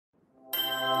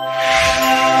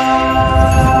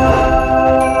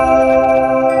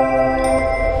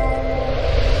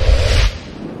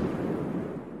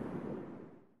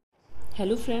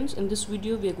friends, in this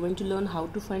video we are going to learn how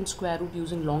to find square root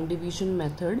using long division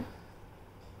method.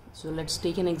 So let's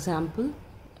take an example.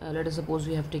 Let us suppose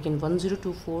we have taken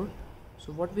 1024.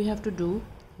 So what we have to do,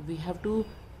 we have to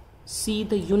see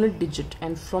the unit digit,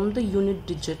 and from the unit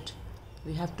digit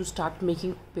we have to start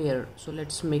making pair. So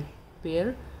let's make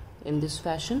pair in this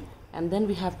fashion, and then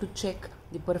we have to check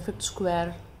the perfect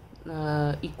square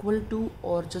equal to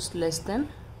or just less than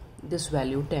this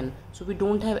value 10. So we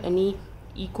don't have any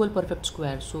equal perfect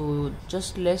square, so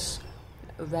just less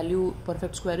value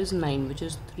perfect square is 9, which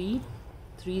is 3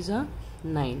 3s are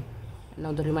 9.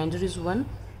 Now the remainder is 1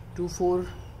 2 4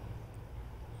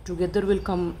 together will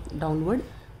come downward,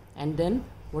 and then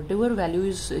whatever value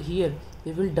is here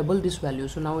we will double this value.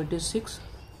 So now it is 6.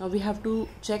 Now we have to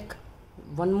check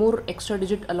one more extra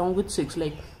digit along with 6,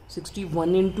 like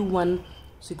 61 into 1,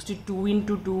 62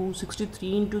 into 2,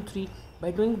 63 into 3.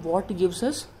 By doing what gives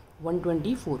us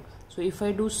 124. So if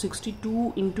I do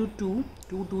 62 into 2,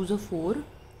 2 2s are 4,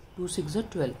 2 6 are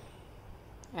 12,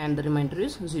 and the remainder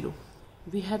is 0.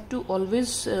 We have to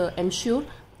always ensure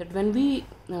that when we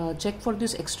check for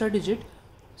this extra digit,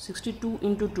 62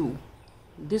 into 2,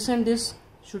 this and this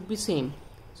should be same.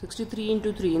 63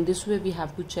 into 3, in this way we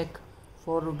have to check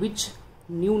for which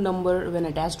new number when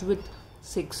attached with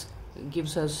 6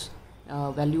 gives us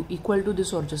value equal to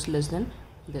this or just less than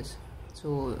this.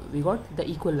 So we got the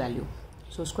equal value.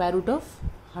 So square root of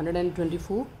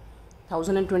 1024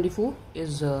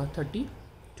 is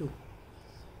 32.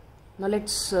 Now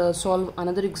let's solve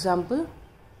another example.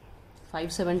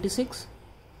 576.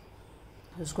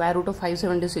 The square root of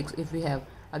 576, if we have,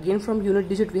 again from unit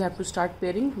digit we have to start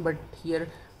pairing, but here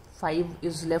 5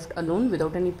 is left alone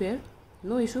without any pair.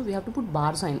 No issue, we have to put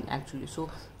bar sign actually. So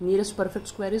nearest perfect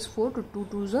square is 4, to 2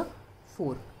 2s are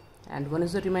 4, and 1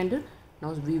 is the remainder.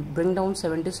 Now we bring down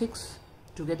 76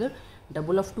 together.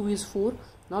 Double of 2 is 4.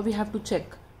 Now we have to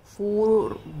check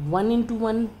 1 into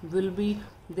 1 will be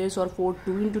this, or 2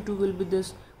 into 2 will be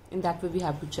this. In that way we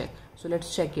have to check. So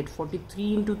let's check it.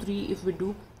 43 into 3, if we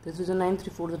do, this is a 9,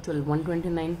 3 4 is a 12,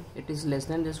 129, it is less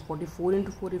than this. 44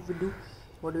 into 4, if we do,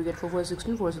 what do we get? 4 4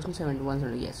 16, 4 16 70,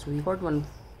 170. Yes, so we got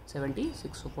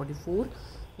 176. So 44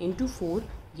 into 4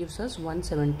 gives us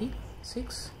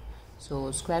 176.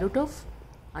 So square root of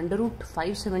under root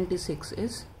 576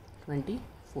 is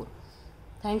 24.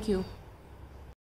 Thank you.